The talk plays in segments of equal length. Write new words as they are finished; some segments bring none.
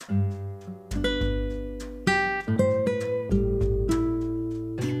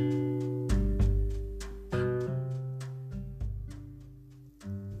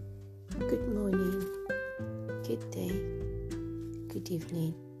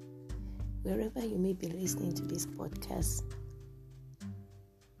Wherever you may be listening to this podcast,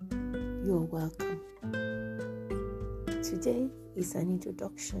 you are welcome. Today is an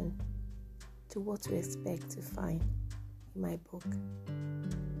introduction to what to expect to find in my book.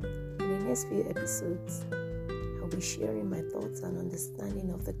 In the next few episodes, I'll be sharing my thoughts and understanding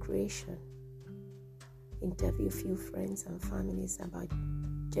of the creation, interview few friends and families about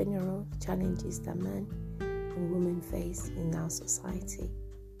general challenges that man and women face in our society.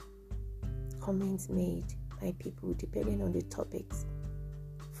 Comments made by people depending on the topics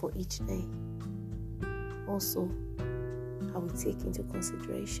for each day. Also, I will take into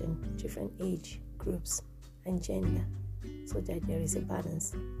consideration different age groups and gender so that there is a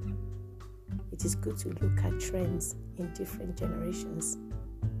balance. It is good to look at trends in different generations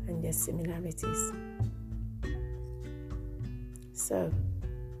and their similarities. So,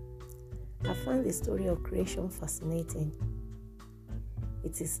 I find the story of creation fascinating.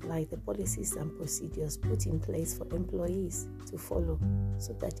 It is like the policies and procedures put in place for employees to follow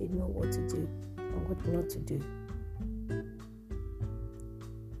so that they know what to do and what not to do.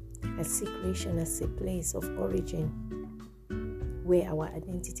 I see creation as a place of origin where our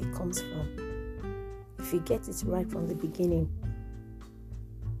identity comes from. If you get it right from the beginning,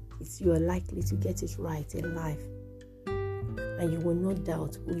 you are likely to get it right in life, and you will not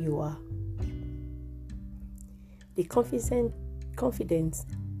doubt who you are. The confidence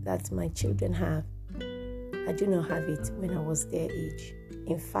that my children have, I do not have it when I was their age.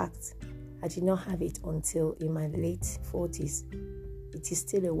 In fact, I did not have it until in my late 40s. It is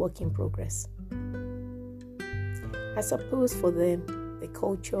still a work in progress. I suppose for them, the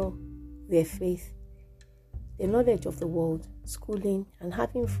culture, their faith, the knowledge of the world, schooling, and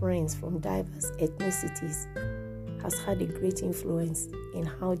having friends from diverse ethnicities has had a great influence in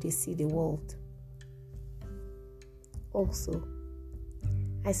how they see the world. Also,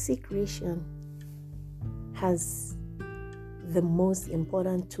 I see creation as the most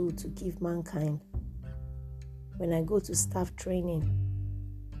important tool to give mankind. When I go to staff training,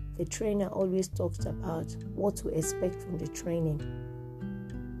 the trainer always talks about what to expect from the training,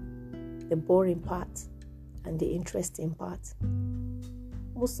 the boring part and the interesting part.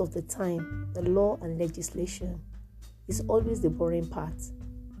 Most of the time, the law and legislation is always the boring part,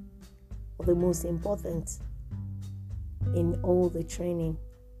 or the most important in all the training.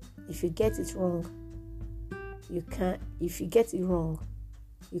 If you get it wrong, you can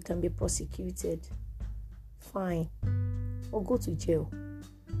be prosecuted, fined, or go to jail.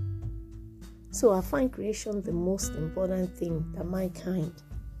 So I find creation the most important thing that mankind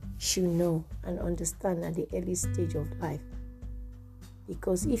should know and understand at the early stage of life.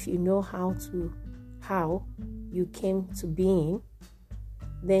 Because if you know how you came to being,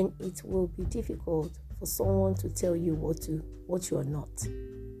 then it will be difficult for someone to tell you what you are not.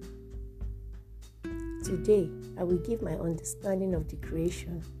 Today, I will give my understanding of the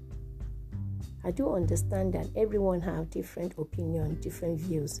creation. I do understand that everyone has different opinions, different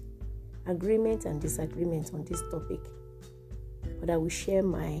views, agreement and disagreement on this topic. But I will share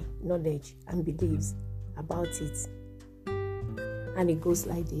my knowledge and beliefs about it. And it goes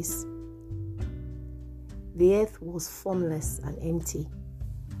like this. The earth was formless and empty.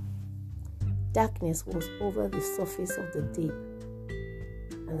 Darkness was over the surface of the deep,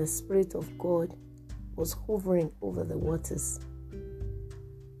 and the Spirit of God was hovering over the waters.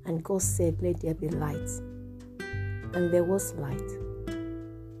 And God said, "Let there be light." And there was light,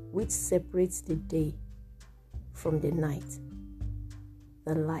 which separates the day from the night,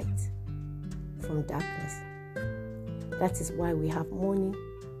 the light from darkness. That is why we have morning,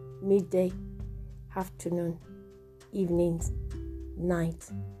 midday, afternoon, evenings, night,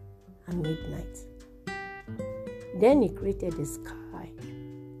 and midnight. Then He created the sky,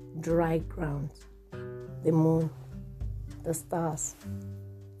 dry ground, the moon, the stars,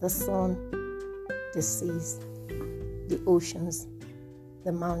 the sun, the seas, the oceans,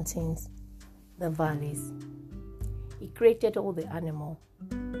 the mountains, the valleys. He created all the animal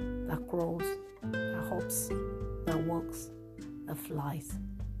that crawls, that hops, that walks, that flies.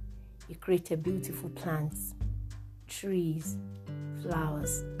 He created beautiful plants, trees,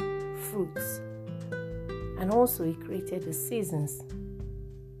 flowers, fruits. And also He created the seasons,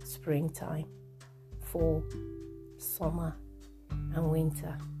 springtime, fall, summer, and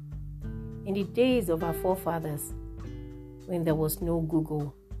winter. In the days of our forefathers, when there was no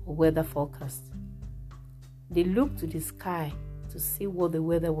Google or weather forecast, they looked to the sky to see what the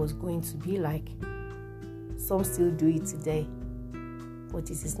weather was going to be like. Some still do it today, but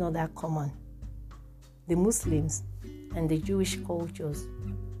it is not that common. The Muslims and the Jewish culture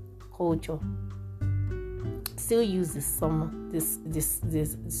still use the summer,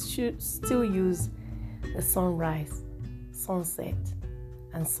 still use the sunrise, sunset,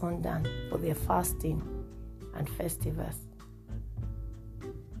 and sundown for their fasting and festivals.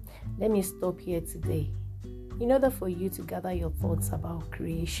 Let me stop here today. In order for you to gather your thoughts about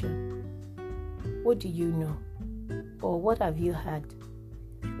creation, what do you know? Or what have you heard?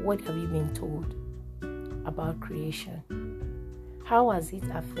 What have you been told about creation? How has it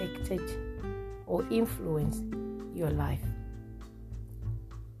affected or influenced your life?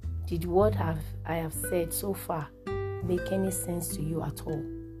 Did what I have said so far make any sense to you at all?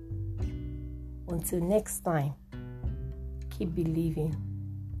 Until next time, keep believing,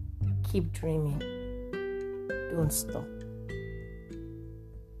 keep dreaming, don't stop.